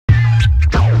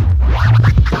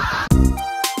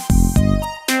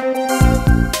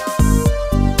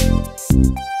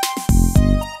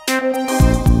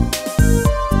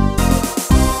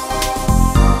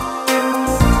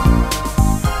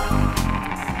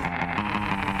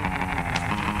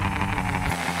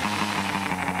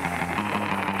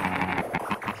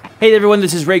Hey everyone,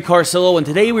 this is Ray Carcillo, and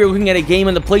today we are looking at a game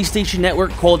on the PlayStation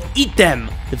Network called Eat Them,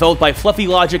 developed by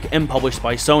FluffyLogic and published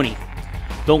by Sony.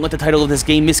 Don't let the title of this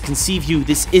game misconceive you,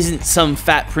 this isn't some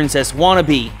fat princess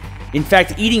wannabe. In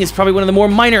fact, eating is probably one of the more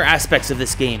minor aspects of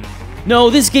this game.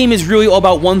 No, this game is really all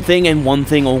about one thing and one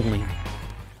thing only.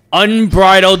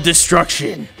 Unbridled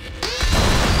destruction.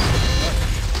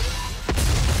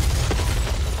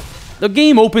 The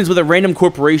game opens with a random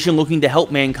corporation looking to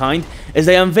help mankind as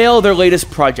they unveil their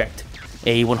latest project.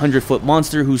 A 100-foot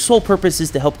monster whose sole purpose is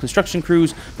to help construction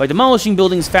crews by demolishing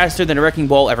buildings faster than a wrecking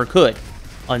ball ever could.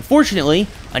 Unfortunately,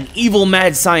 an evil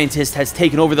mad scientist has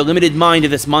taken over the limited mind of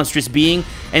this monstrous being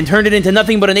and turned it into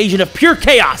nothing but an agent of pure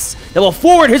chaos that will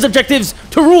forward his objectives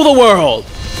to rule the world!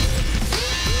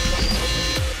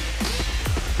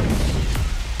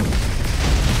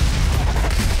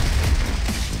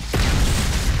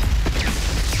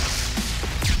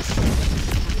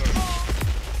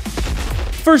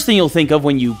 First thing you'll think of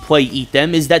when you play Eat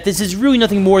Them is that this is really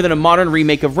nothing more than a modern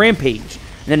remake of Rampage,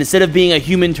 and then instead of being a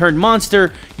human-turned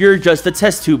monster, you're just a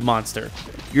test tube monster.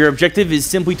 Your objective is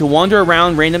simply to wander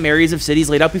around random areas of cities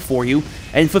laid out before you,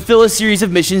 and fulfill a series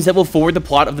of missions that will forward the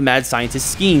plot of the mad scientist's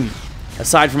scheme.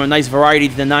 Aside from a nice variety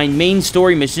to the 9 main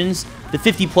story missions, the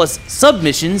 50-plus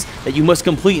sub-missions that you must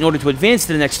complete in order to advance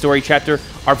to the next story chapter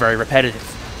are very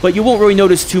repetitive. But you won't really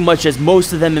notice too much, as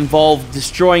most of them involve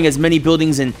destroying as many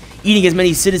buildings and eating as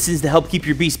many citizens to help keep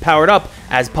your beast powered up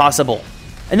as possible.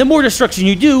 And the more destruction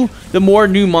you do, the more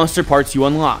new monster parts you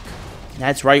unlock.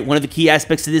 That's right, one of the key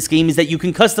aspects of this game is that you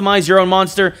can customize your own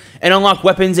monster and unlock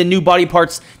weapons and new body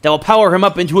parts that will power him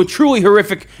up into a truly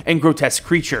horrific and grotesque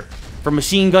creature. From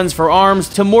machine guns for arms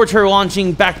to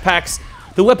mortar-launching backpacks,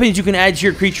 the weapons you can add to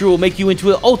your creature will make you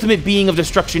into an ultimate being of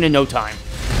destruction in no time.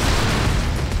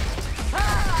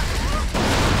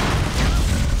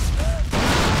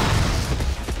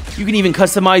 You can even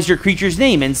customize your creature's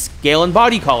name and scale and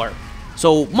body color.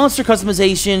 So, monster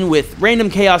customization with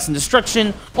random chaos and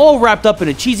destruction, all wrapped up in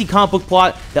a cheesy comic book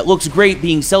plot that looks great,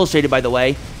 being cel-shaded by the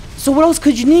way. So what else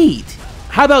could you need?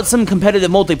 How about some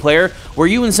competitive multiplayer where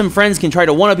you and some friends can try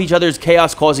to one-up each other's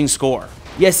chaos-causing score?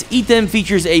 Yes, Eat Them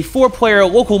features a 4-player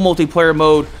local multiplayer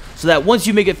mode, so that once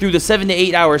you make it through the 7 to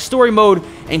 8 hour story mode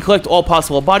and collect all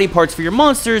possible body parts for your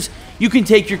monsters, you can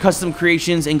take your custom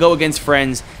creations and go against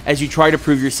friends as you try to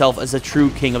prove yourself as a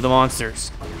true king of the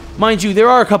monsters. Mind you, there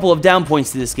are a couple of down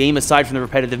points to this game aside from the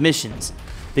repetitive missions.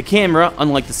 The camera,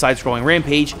 unlike the side-scrolling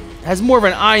Rampage, has more of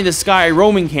an eye-in-the-sky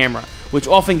roaming camera, which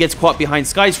often gets caught behind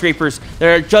skyscrapers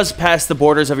that are just past the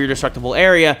borders of your destructible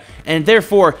area, and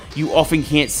therefore you often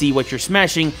can't see what you're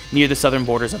smashing near the southern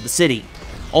borders of the city.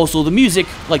 Also, the music,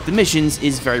 like the missions,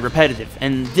 is very repetitive,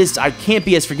 and this I can't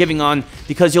be as forgiving on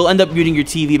because you'll end up muting your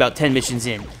TV about 10 missions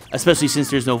in, especially since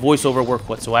there's no voiceover work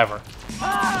whatsoever.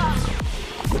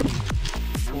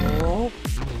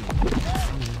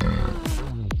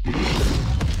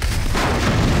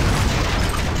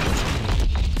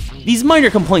 These minor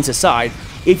complaints aside,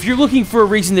 if you're looking for a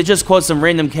reason to just cause some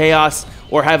random chaos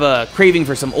or have a craving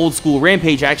for some old school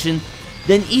Rampage action,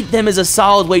 then Eat Them is a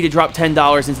solid way to drop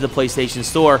 $10 into the PlayStation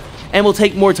Store, and will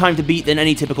take more time to beat than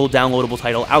any typical downloadable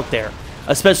title out there,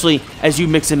 especially as you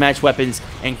mix and match weapons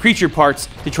and creature parts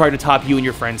to try to top you and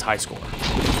your friend's high score.